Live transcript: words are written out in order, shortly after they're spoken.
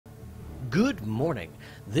Good morning.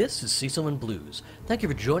 This is Cecil and Blues. Thank you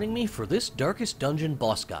for joining me for this Darkest Dungeon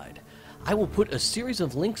boss guide. I will put a series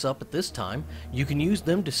of links up at this time. You can use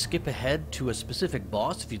them to skip ahead to a specific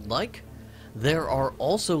boss if you'd like. There are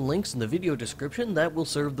also links in the video description that will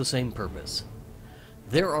serve the same purpose.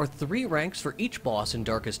 There are 3 ranks for each boss in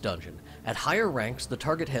Darkest Dungeon. At higher ranks, the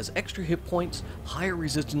target has extra hit points, higher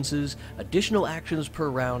resistances, additional actions per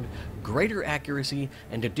round, greater accuracy,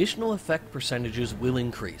 and additional effect percentages will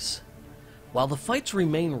increase. While the fights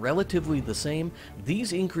remain relatively the same,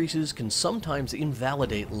 these increases can sometimes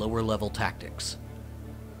invalidate lower level tactics.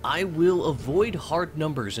 I will avoid hard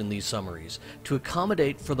numbers in these summaries to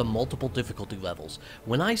accommodate for the multiple difficulty levels.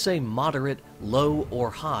 When I say moderate, low, or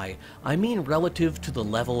high, I mean relative to the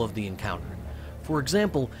level of the encounter. For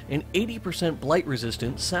example, an 80% blight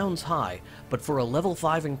resistance sounds high, but for a level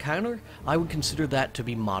 5 encounter, I would consider that to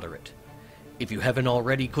be moderate. If you haven't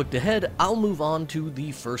already clicked ahead, I'll move on to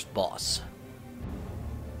the first boss.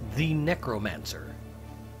 The Necromancer.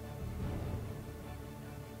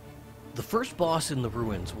 The first boss in the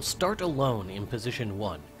ruins will start alone in position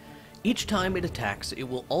 1. Each time it attacks, it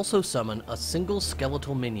will also summon a single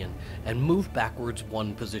skeletal minion and move backwards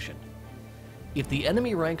 1 position. If the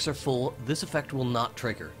enemy ranks are full, this effect will not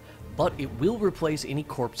trigger, but it will replace any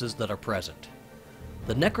corpses that are present.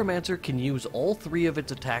 The Necromancer can use all 3 of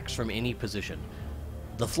its attacks from any position.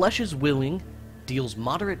 The Flesh is Willing deals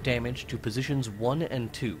moderate damage to positions 1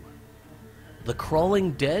 and 2. The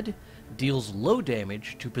Crawling Dead deals low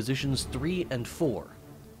damage to positions 3 and 4.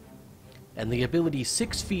 And the ability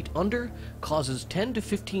 6 Feet Under causes 10 to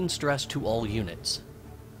 15 stress to all units.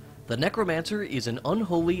 The Necromancer is an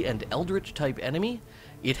unholy and eldritch type enemy.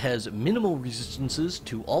 It has minimal resistances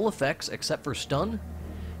to all effects except for stun.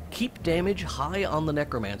 Keep damage high on the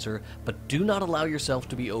Necromancer, but do not allow yourself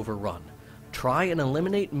to be overrun. Try and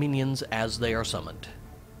eliminate minions as they are summoned.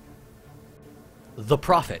 The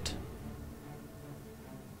Prophet.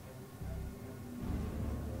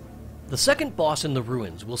 The second boss in the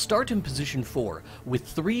ruins will start in position 4, with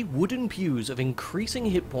 3 wooden pews of increasing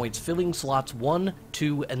hit points filling slots 1,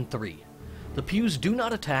 2, and 3. The pews do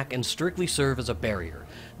not attack and strictly serve as a barrier.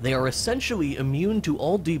 They are essentially immune to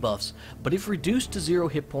all debuffs, but if reduced to 0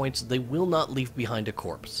 hit points, they will not leave behind a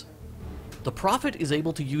corpse. The Prophet is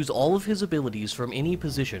able to use all of his abilities from any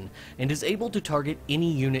position, and is able to target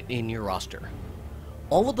any unit in your roster.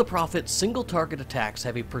 All of the Prophet's single target attacks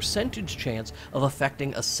have a percentage chance of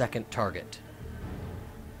affecting a second target.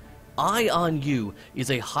 Eye on You is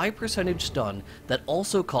a high percentage stun that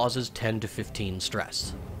also causes 10 to 15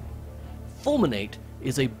 stress. Fulminate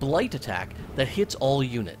is a blight attack that hits all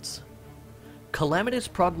units. Calamitous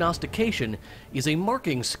Prognostication is a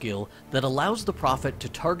marking skill that allows the Prophet to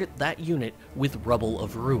target that unit with Rubble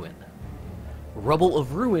of Ruin. Rubble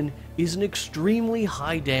of Ruin is an extremely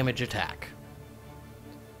high damage attack.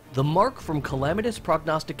 The mark from Calamitous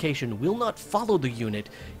Prognostication will not follow the unit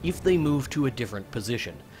if they move to a different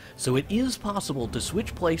position, so it is possible to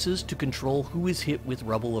switch places to control who is hit with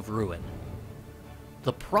Rubble of Ruin.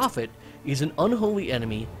 The Prophet is an unholy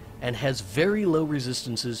enemy and has very low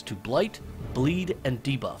resistances to Blight, Bleed, and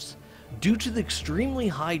debuffs. Due to the extremely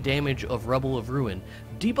high damage of Rubble of Ruin,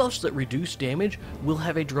 debuffs that reduce damage will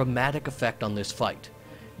have a dramatic effect on this fight.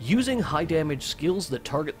 Using high damage skills that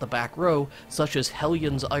target the back row, such as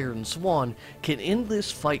Hellion's Iron Swan, can end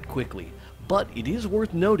this fight quickly, but it is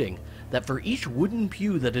worth noting that for each wooden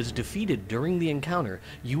pew that is defeated during the encounter,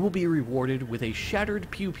 you will be rewarded with a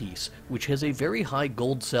Shattered Pew Piece, which has a very high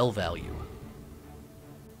gold sell value.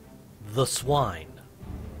 The Swine.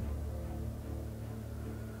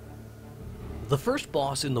 The first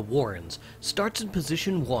boss in the Warrens starts in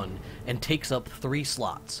position 1 and takes up 3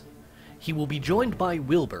 slots. He will be joined by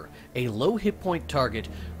Wilbur, a low hit point target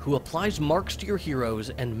who applies marks to your heroes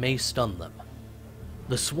and may stun them.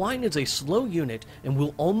 The Swine is a slow unit and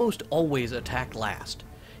will almost always attack last.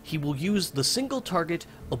 He will use the single target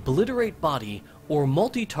Obliterate Body or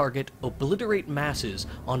multi-target Obliterate Masses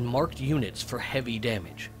on marked units for heavy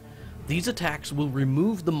damage. These attacks will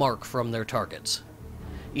remove the mark from their targets.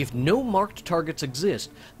 If no marked targets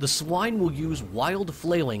exist, the Swine will use Wild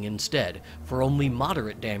Flailing instead, for only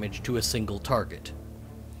moderate damage to a single target.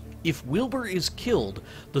 If Wilbur is killed,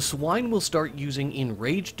 the Swine will start using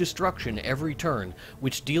Enraged Destruction every turn,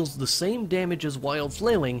 which deals the same damage as Wild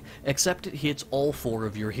Flailing, except it hits all 4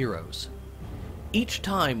 of your heroes. Each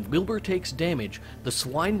time Wilbur takes damage, the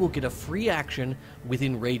Swine will get a free action with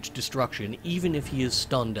Enraged Destruction, even if he is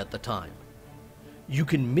stunned at the time. You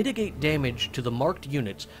can mitigate damage to the marked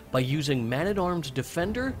units by using Man-at-Arms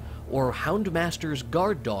Defender or Houndmaster's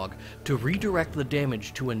Guard Dog to redirect the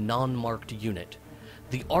damage to a non-marked unit.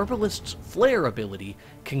 The Arbalist's Flare ability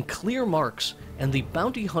can clear marks, and the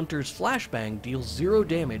Bounty Hunter's Flashbang deals 0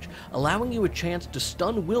 damage, allowing you a chance to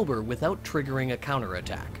stun Wilbur without triggering a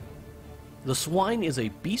counterattack. The Swine is a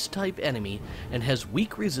Beast-type enemy and has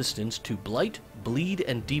weak resistance to Blight, Bleed,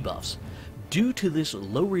 and debuffs. Due to this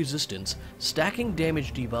low resistance, stacking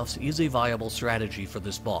damage debuffs is a viable strategy for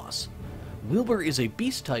this boss. Wilbur is a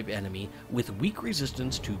Beast-type enemy with weak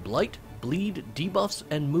resistance to Blight, Bleed, debuffs,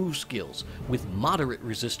 and move skills, with moderate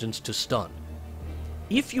resistance to stun.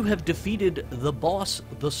 If you have defeated the boss,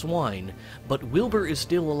 the Swine, but Wilbur is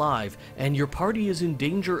still alive and your party is in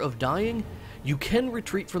danger of dying, you can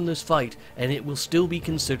retreat from this fight and it will still be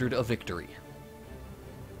considered a victory.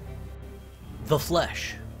 The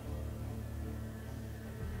Flesh.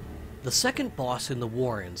 The second boss in the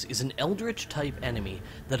Warrens is an Eldritch-type enemy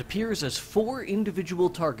that appears as 4 individual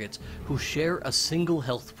targets who share a single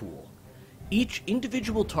health pool. Each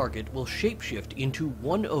individual target will shapeshift into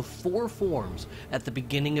one of 4 forms at the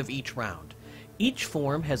beginning of each round. Each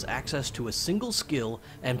form has access to a single skill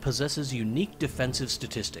and possesses unique defensive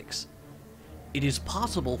statistics. It is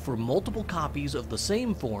possible for multiple copies of the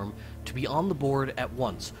same form to be on the board at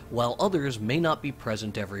once, while others may not be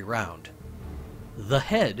present every round. The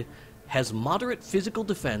Head has moderate physical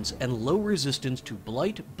defense and low resistance to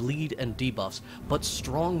Blight, Bleed, and debuffs, but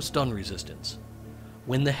strong stun resistance.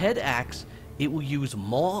 When the Head acts, it will use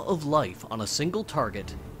Maw of Life on a single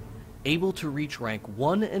target, able to reach rank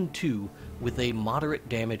 1 and 2 with a moderate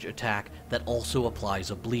damage attack that also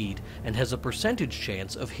applies a bleed, and has a percentage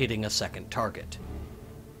chance of hitting a second target.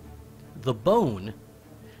 The Bone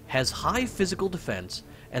has high physical defense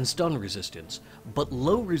and stun resistance, but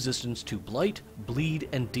low resistance to Blight, Bleed,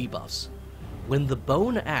 and debuffs. When the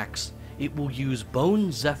Bone acts, it will use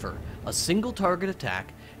Bone Zephyr, a single target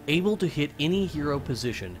attack, able to hit any hero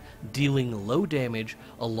position, dealing low damage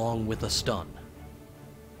along with a stun.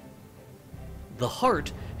 The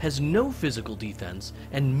Heart has no physical defense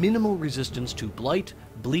and minimal resistance to Blight,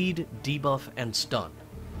 Bleed, debuff, and stun.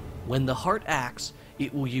 When the Heart acts,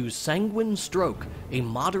 it will use Sanguine Stroke, a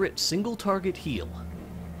moderate single target heal.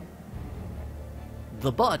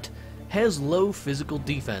 The Butt has low physical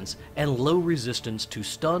defense and low resistance to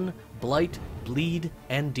stun, Blight, Bleed,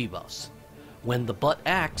 and debuffs. When the Butt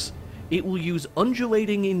acts, it will use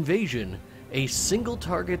Undulating Invasion, a single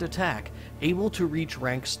target attack able to reach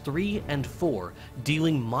ranks 3 and 4,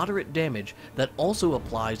 dealing moderate damage that also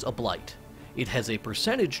applies a blight. It has a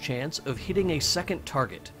percentage chance of hitting a second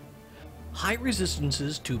target. High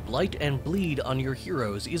resistances to blight and bleed on your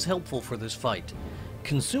heroes is helpful for this fight.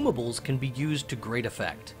 Consumables can be used to great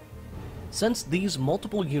effect. Since these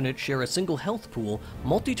multiple units share a single health pool,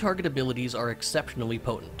 multi-target abilities are exceptionally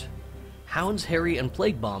potent. Hound's Harry and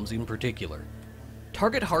Plague Bombs in particular.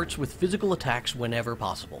 Target hearts with physical attacks whenever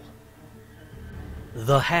possible.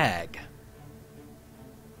 The Hag.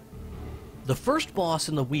 The first boss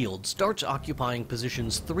in the Weald starts occupying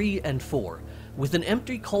positions 3 and 4, with an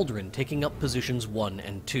empty cauldron taking up positions 1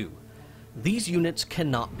 and 2. These units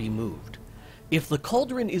cannot be moved. If the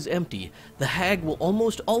cauldron is empty, the Hag will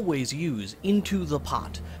almost always use Into the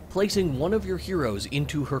Pot, placing one of your heroes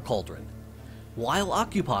into her cauldron. While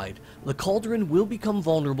occupied, the cauldron will become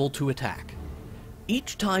vulnerable to attack.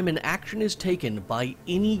 Each time an action is taken by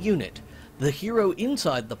any unit, the hero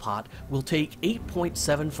inside the pot will take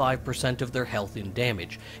 8.75% of their health in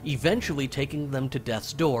damage, eventually taking them to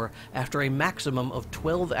death's door after a maximum of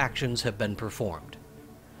 12 actions have been performed.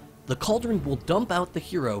 The cauldron will dump out the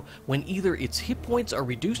hero when either its hit points are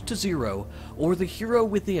reduced to 0 or the hero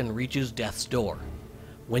within reaches death's door.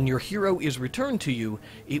 When your hero is returned to you,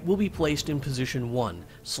 it will be placed in position 1,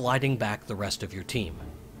 sliding back the rest of your team.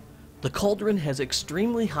 The cauldron has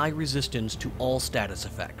extremely high resistance to all status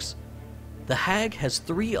effects. The Hag has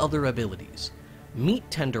 3 other abilities. Meat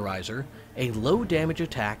Tenderizer, a low damage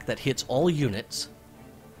attack that hits all units.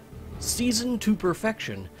 Seasoned to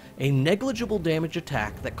Perfection, a negligible damage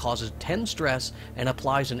attack that causes 10 stress and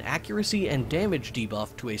applies an accuracy and damage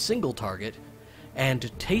debuff to a single target.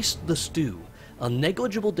 And Taste the Stew, a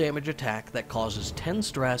negligible damage attack that causes 10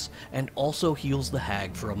 stress and also heals the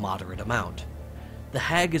Hag for a moderate amount. The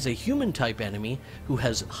Hag is a human-type enemy who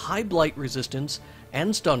has high blight resistance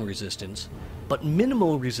and stun resistance, but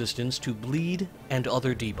minimal resistance to bleed and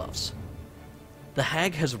other debuffs. The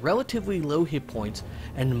Hag has relatively low hit points,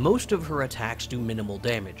 and most of her attacks do minimal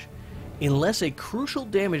damage. Unless a crucial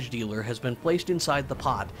damage dealer has been placed inside the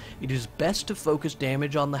pot, it is best to focus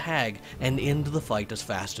damage on the Hag and end the fight as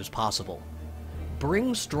fast as possible.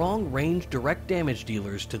 Bring strong range direct damage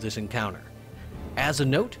dealers to this encounter. As a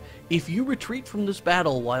note, if you retreat from this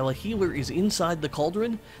battle while a healer is inside the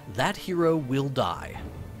cauldron, that hero will die.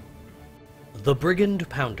 The Brigand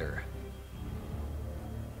Pounder.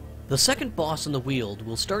 The second boss in the Weald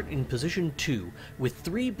will start in position 2 with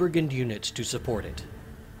 3 Brigand units to support it.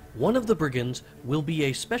 One of the Brigands will be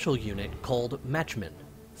a special unit called Matchman,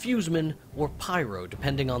 Fuseman, or Pyro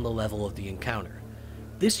depending on the level of the encounter.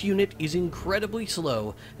 This unit is incredibly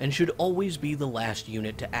slow and should always be the last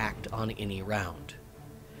unit to act on any round.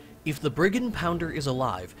 If the Brigand Pounder is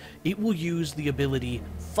alive, it will use the ability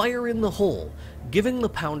Fire in the Hole, giving the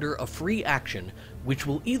Pounder a free action, which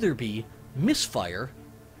will either be Misfire,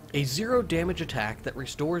 a 0 damage attack that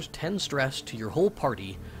restores 10 stress to your whole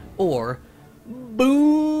party, or Boom!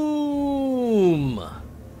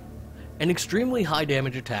 An extremely high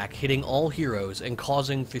damage attack hitting all heroes and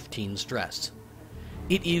causing 15 stress.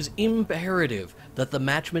 It is imperative that the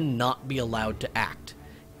Matchman not be allowed to act,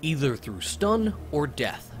 either through stun or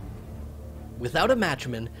death. Without a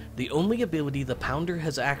Matchman, the only ability the Pounder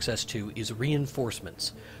has access to is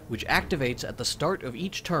Reinforcements, which activates at the start of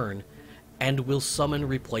each turn and will summon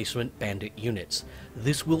replacement bandit units.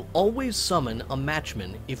 This will always summon a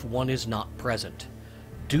Matchman if one is not present.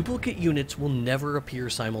 Duplicate units will never appear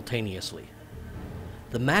simultaneously.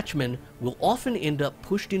 The Matchman will often end up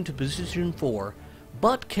pushed into position 4,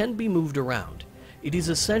 but can be moved around. It is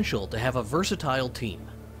essential to have a versatile team.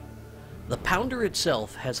 The Pounder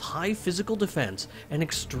itself has high physical defense and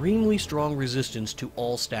extremely strong resistance to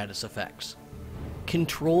all status effects.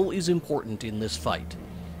 Control is important in this fight.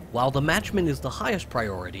 While the Matchman is the highest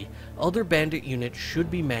priority, other bandit units should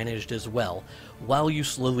be managed as well, while you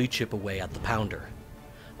slowly chip away at the Pounder.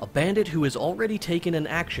 A bandit who has already taken an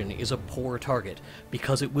action is a poor target,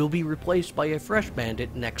 because it will be replaced by a fresh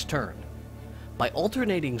bandit next turn. By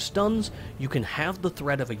alternating stuns, you can halve the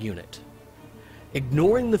threat of a unit.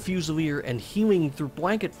 Ignoring the Fusilier and healing through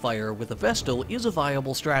blanket fire with a Vestal is a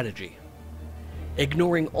viable strategy.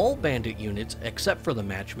 Ignoring all bandit units except for the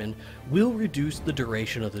Matchman will reduce the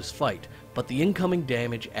duration of this fight, but the incoming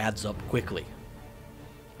damage adds up quickly.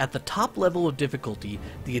 At the top level of difficulty,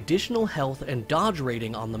 the additional health and dodge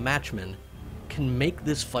rating on the Matchman can make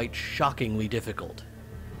this fight shockingly difficult.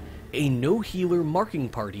 A no-healer marking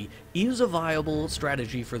party is a viable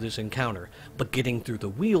strategy for this encounter, but getting through the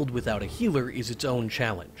Weald without a healer is its own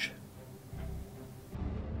challenge.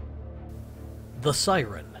 The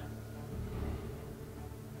Siren.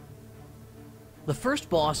 The first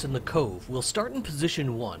boss in the Cove will start in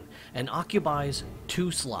position 1 and occupies 2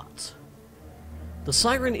 slots. The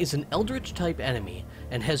Siren is an Eldritch-type enemy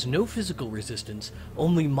and has no physical resistance,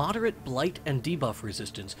 only moderate blight and debuff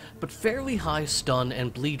resistance, but fairly high stun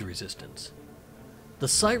and bleed resistance. The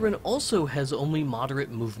Siren also has only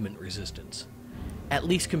moderate movement resistance, at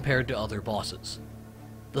least compared to other bosses.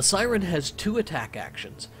 The Siren has 2 attack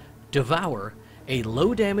actions: Devour, a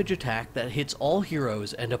low damage attack that hits all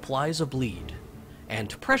heroes and applies a bleed,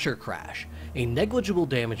 and Pressure Crash, a negligible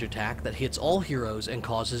damage attack that hits all heroes and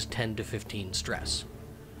causes 10 to 15 stress.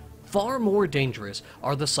 Far more dangerous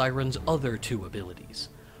are the Siren's other 2 abilities.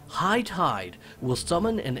 High Tide will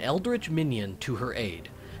summon an Eldritch minion to her aid,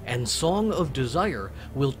 and Song of Desire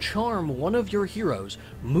will charm one of your heroes,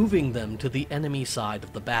 moving them to the enemy side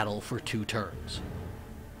of the battle for 2 turns.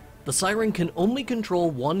 The Siren can only control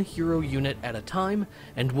 1 hero unit at a time,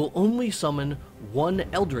 and will only summon 1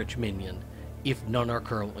 Eldritch minion, if none are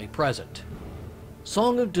currently present.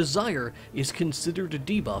 Song of Desire is considered a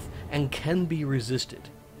debuff and can be resisted.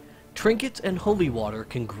 Trinkets and Holy Water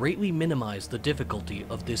can greatly minimize the difficulty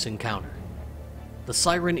of this encounter. The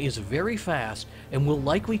Siren is very fast and will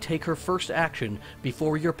likely take her first action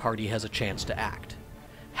before your party has a chance to act.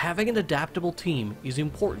 Having an adaptable team is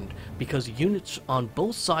important because units on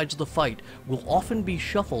both sides of the fight will often be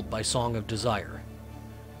shuffled by Song of Desire.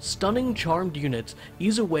 Stunning charmed units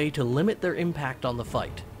is a way to limit their impact on the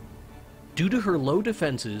fight. Due to her low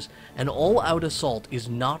defenses, an all-out assault is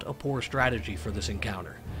not a poor strategy for this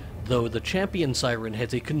encounter, though the champion Siren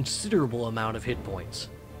has a considerable amount of hit points.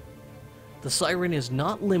 The Siren is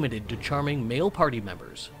not limited to charming male party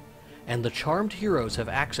members, and the charmed heroes have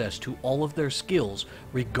access to all of their skills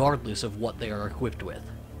regardless of what they are equipped with.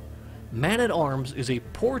 Man-at-Arms is a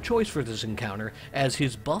poor choice for this encounter, as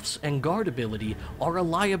his buffs and guard ability are a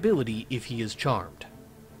liability if he is charmed.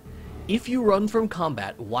 If you run from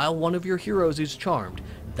combat while one of your heroes is charmed,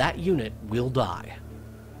 that unit will die.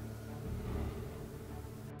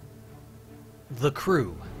 The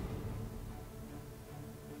Crew.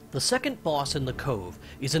 The second boss in the Cove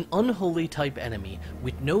is an unholy type enemy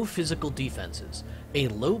with no physical defenses, a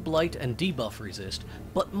low blight and debuff resist,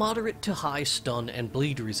 but moderate to high stun and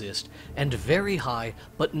bleed resist, and very high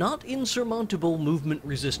but not insurmountable movement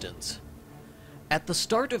resistance. At the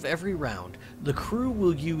start of every round, the crew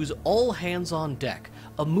will use All Hands on Deck,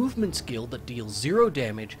 a movement skill that deals 0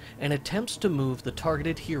 damage and attempts to move the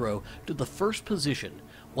targeted hero to the first position,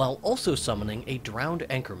 while also summoning a drowned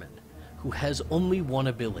anchorman, who has only one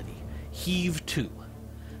ability, Heave 2.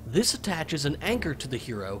 This attaches an anchor to the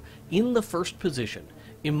hero in the first position,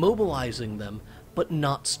 immobilizing them but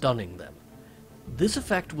not stunning them. This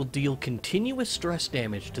effect will deal continuous stress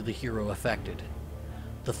damage to the hero affected.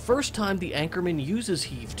 The first time the anchorman uses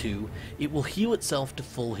Heave 2, it will heal itself to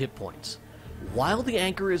full hit points. While the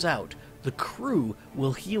anchor is out, the crew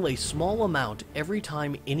will heal a small amount every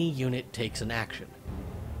time any unit takes an action.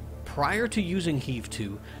 Prior to using Heave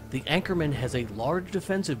 2, the anchorman has a large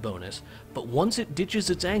defensive bonus, but once it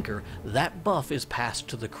ditches its anchor, that buff is passed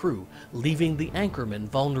to the crew, leaving the anchorman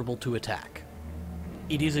vulnerable to attack.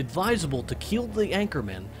 It is advisable to kill the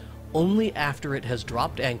anchorman only after it has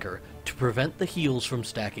dropped anchor to prevent the heals from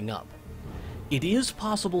stacking up. It is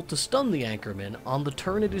possible to stun the anchorman on the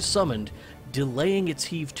turn it is summoned, delaying its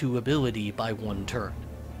Heave 2 ability by 1 turn.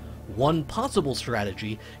 One possible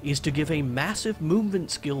strategy is to give a massive movement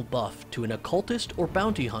skill buff to an occultist or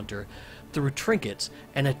bounty hunter through trinkets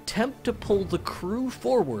and attempt to pull the crew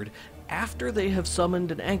forward after they have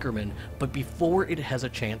summoned an anchorman but before it has a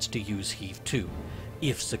chance to use Heave 2.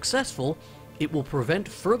 If successful, it will prevent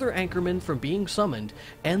further anchormen from being summoned,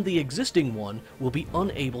 and the existing one will be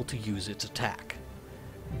unable to use its attack.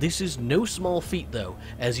 This is no small feat though,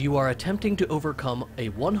 as you are attempting to overcome a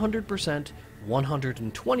 100%,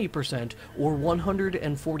 120%, or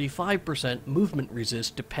 145% movement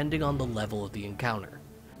resist depending on the level of the encounter.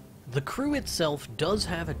 The crew itself does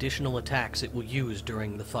have additional attacks it will use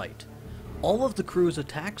during the fight. All of the crew's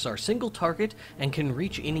attacks are single target and can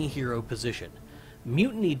reach any hero position.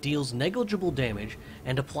 Mutiny deals negligible damage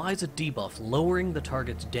and applies a debuff lowering the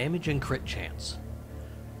target's damage and crit chance.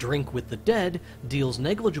 Drink with the Dead deals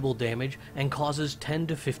negligible damage and causes 10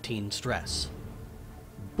 to 15 stress.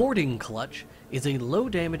 Boarding Clutch is a low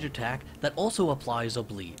damage attack that also applies a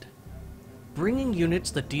bleed. Bringing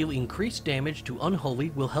units that deal increased damage to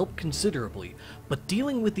Unholy will help considerably, but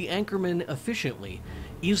dealing with the anchorman efficiently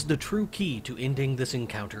is the true key to ending this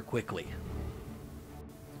encounter quickly.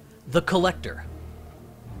 The Collector.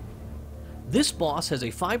 This boss has a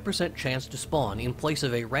 5% chance to spawn in place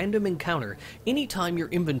of a random encounter anytime your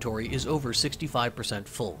inventory is over 65%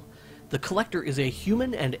 full. The Collector is a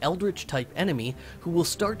human and eldritch type enemy who will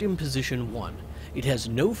start in position 1. It has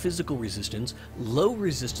no physical resistance, low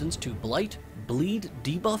resistance to blight, bleed,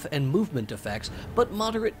 debuff, and movement effects, but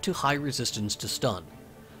moderate to high resistance to stun.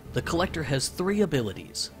 The Collector has 3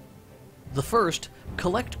 abilities. The first,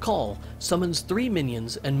 Collect Call, summons 3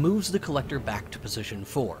 minions and moves the Collector back to position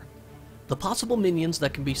 4. The possible minions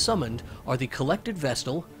that can be summoned are the Collected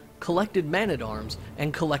Vestal, Collected Man-at-Arms,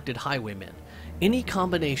 and Collected Highwaymen. Any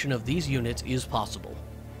combination of these units is possible.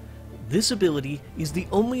 This ability is the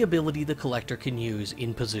only ability the Collector can use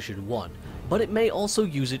in position 1, but it may also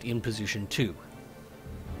use it in position 2.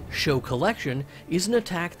 Show Collection is an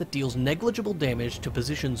attack that deals negligible damage to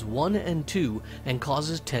positions 1 and 2 and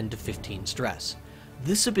causes 10 to 15 stress.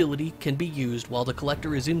 This ability can be used while the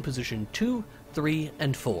Collector is in position 2, 3,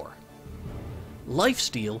 and 4.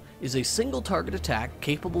 Lifesteal is a single target attack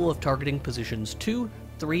capable of targeting positions 2,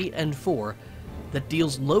 3, and 4 that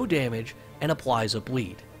deals low damage and applies a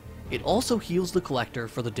bleed. It also heals the Collector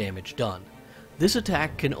for the damage done. This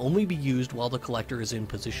attack can only be used while the Collector is in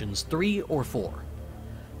positions 3 or 4.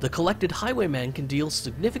 The Collected Highwayman can deal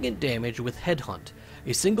significant damage with Headhunt,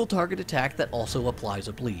 a single target attack that also applies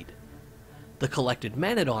a bleed. The Collected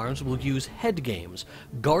Man-at-Arms will use Head Games,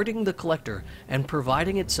 guarding the Collector and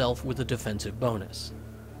providing itself with a defensive bonus.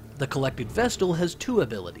 The Collected Vestal has 2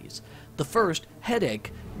 abilities. The first,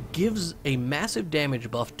 Headache, gives a massive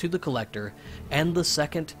damage buff to the Collector, and the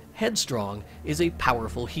second, Headstrong, is a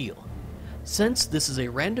powerful heal. Since this is a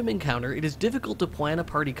random encounter, it is difficult to plan a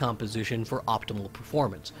party composition for optimal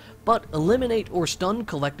performance, but eliminate or stun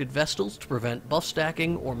Collected Vestals to prevent buff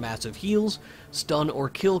stacking or massive heals, stun or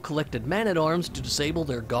kill Collected Man-at-Arms to disable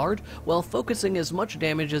their guard while focusing as much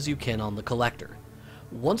damage as you can on the Collector.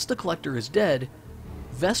 Once the Collector is dead,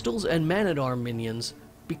 Vestals and Man-at-Arm minions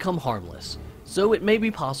become harmless, so it may be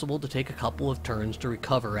possible to take a couple of turns to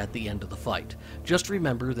recover at the end of the fight. Just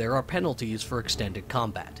remember there are penalties for extended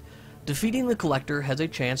combat. Defeating the Collector has a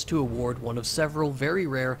chance to award one of several very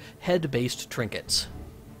rare head-based trinkets.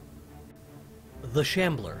 The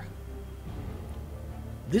Shambler.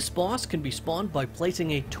 This boss can be spawned by placing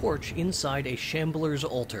a torch inside a Shambler's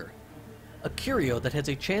altar, a curio that has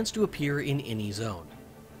a chance to appear in any zone.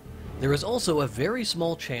 There is also a very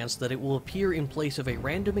small chance that it will appear in place of a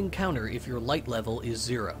random encounter if your light level is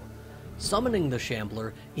 0. Summoning the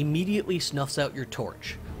Shambler immediately snuffs out your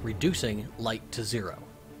torch, reducing light to 0.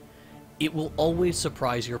 It will always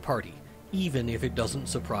surprise your party, even if it doesn't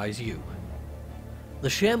surprise you. The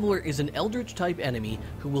Shambler is an Eldritch-type enemy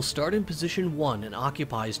who will start in position 1 and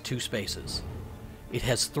occupies 2 spaces. It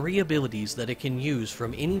has 3 abilities that it can use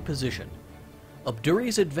from any position.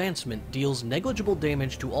 Obduri's Advancement deals negligible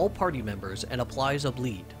damage to all party members and applies a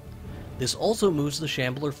bleed. This also moves the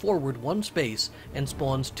Shambler forward 1 space and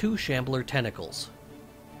spawns 2 Shambler tentacles.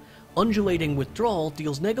 Undulating Withdrawal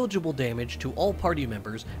deals negligible damage to all party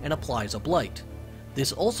members and applies a blight.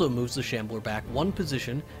 This also moves the Shambler back 1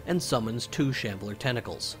 position and summons 2 Shambler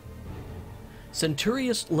tentacles.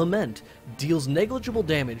 Centurious Lament deals negligible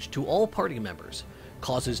damage to all party members,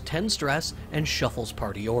 causes 10 stress, and shuffles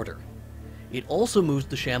party order. It also moves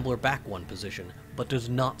the Shambler back 1 position, but does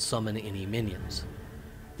not summon any minions.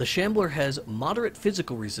 The Shambler has moderate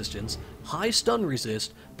physical resistance, high stun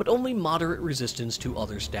resist, but only moderate resistance to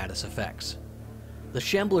other status effects. The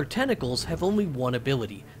Shambler tentacles have only 1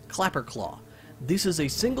 ability, Clapper Claw. This is a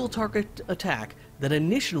single target attack that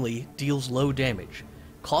initially deals low damage,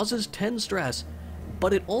 causes 10 stress,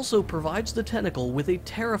 but it also provides the tentacle with a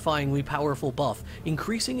terrifyingly powerful buff,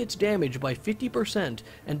 increasing its damage by 50%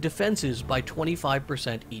 and defenses by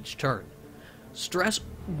 25% each turn. Stress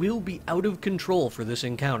will be out of control for this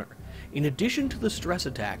encounter. In addition to the stress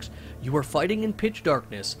attacks, you are fighting in pitch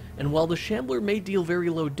darkness, and while the Shambler may deal very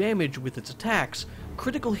low damage with its attacks,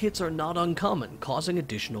 critical hits are not uncommon, causing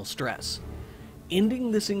additional stress.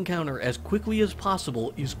 Ending this encounter as quickly as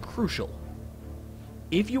possible is crucial.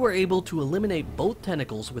 If you are able to eliminate both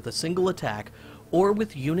tentacles with a single attack, or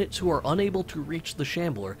with units who are unable to reach the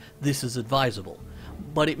Shambler, this is advisable.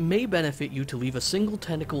 But it may benefit you to leave a single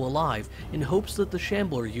tentacle alive in hopes that the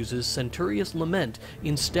Shambler uses Centurious Lament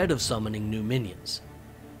instead of summoning new minions.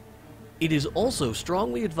 It is also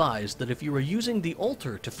strongly advised that if you are using the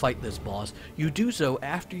altar to fight this boss, you do so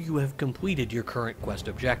after you have completed your current quest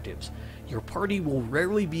objectives. Your party will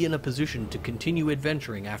rarely be in a position to continue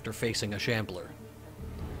adventuring after facing a Shambler.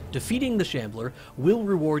 Defeating the Shambler will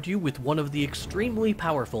reward you with one of the extremely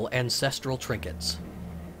powerful ancestral trinkets.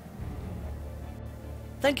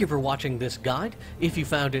 Thank you for watching this guide. If you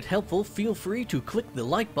found it helpful, feel free to click the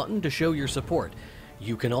like button to show your support.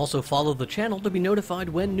 You can also follow the channel to be notified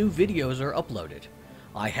when new videos are uploaded.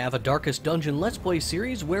 I have a Darkest Dungeon Let's Play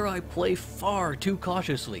series where I play far too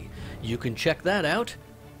cautiously. You can check that out.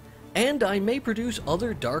 And I may produce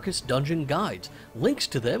other Darkest Dungeon guides. Links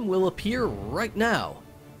to them will appear right now,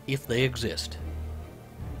 if they exist.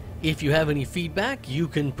 If you have any feedback, you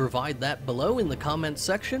can provide that below in the comments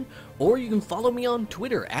section, or you can follow me on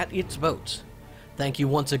Twitter @itsvotes. Thank you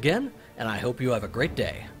once again, and I hope you have a great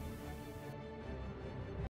day.